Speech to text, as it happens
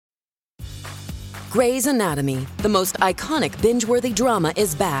Grey's Anatomy, the most iconic binge-worthy drama,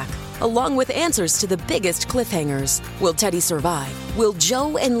 is back, along with answers to the biggest cliffhangers. Will Teddy survive? Will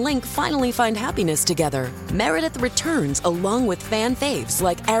Joe and Link finally find happiness together? Meredith returns along with fan faves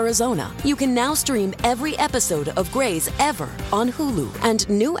like Arizona. You can now stream every episode of Grey's ever on Hulu and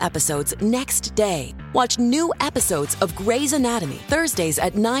new episodes next day. Watch new episodes of Grey's Anatomy Thursdays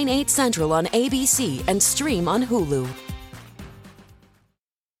at 9/8 Central on ABC and stream on Hulu.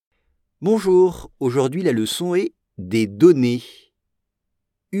 Bonjour, aujourd'hui la leçon est des données.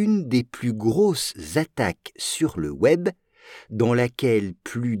 Une des plus grosses attaques sur le web, dans laquelle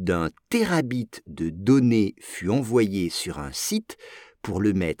plus d'1 terabit de données fut envoyé sur un site pour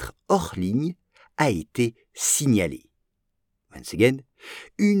le mettre hors ligne, a été signalée. Once again,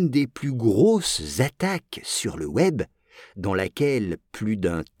 une des plus grosses attaques sur le web, dans laquelle plus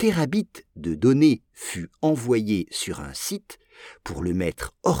d'1 terabit de données fut envoyé sur un site pour le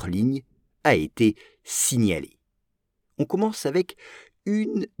mettre hors ligne, a été signalée. On commence avec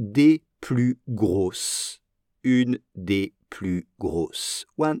une des plus grosses. Une des plus grosses.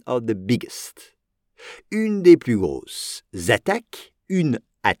 One of the biggest. Une des plus grosses attaques. Une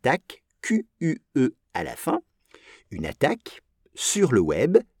attaque, Q-U-E à la fin. Une attaque sur le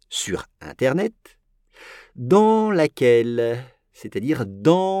web, sur Internet, dans laquelle, c'est-à-dire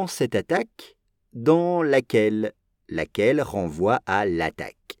dans cette attaque, dans laquelle renvoie à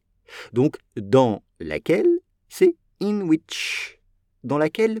l'attaque. Donc, dans laquelle, c'est in which, dans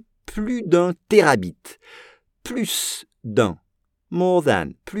laquelle plus d'1 terabit, plus d'un, more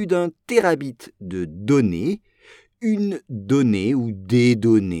than, plus d'1 terabit de données, une donnée ou des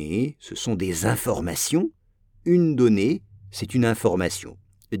données, ce sont des informations, une donnée, c'est une information,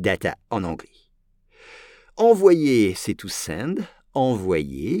 data en anglais. Envoyer, c'est to send,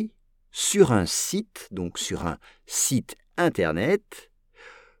 envoyer sur un site, donc sur un site Internet.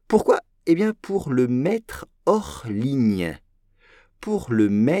 Pourquoi ? Eh bien, pour le mettre hors ligne. Pour le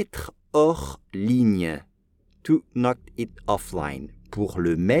mettre hors ligne. To knock it offline. Pour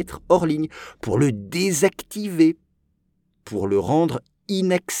le mettre hors ligne. Pour le désactiver. Pour le rendre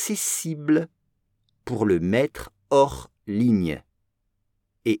inaccessible. Pour le mettre hors ligne.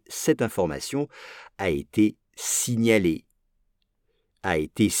 Et cette information a été signalée. A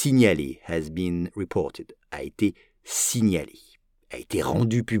été signalée. Has been reported. A été signalée. A été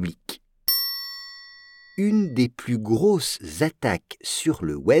rendu public. Une des plus grosses attaques sur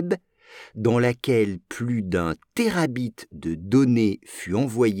le web, dans laquelle plus d'1 terabit de données fut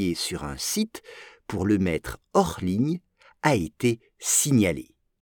envoyé sur un site pour le mettre hors ligne, a été signalée.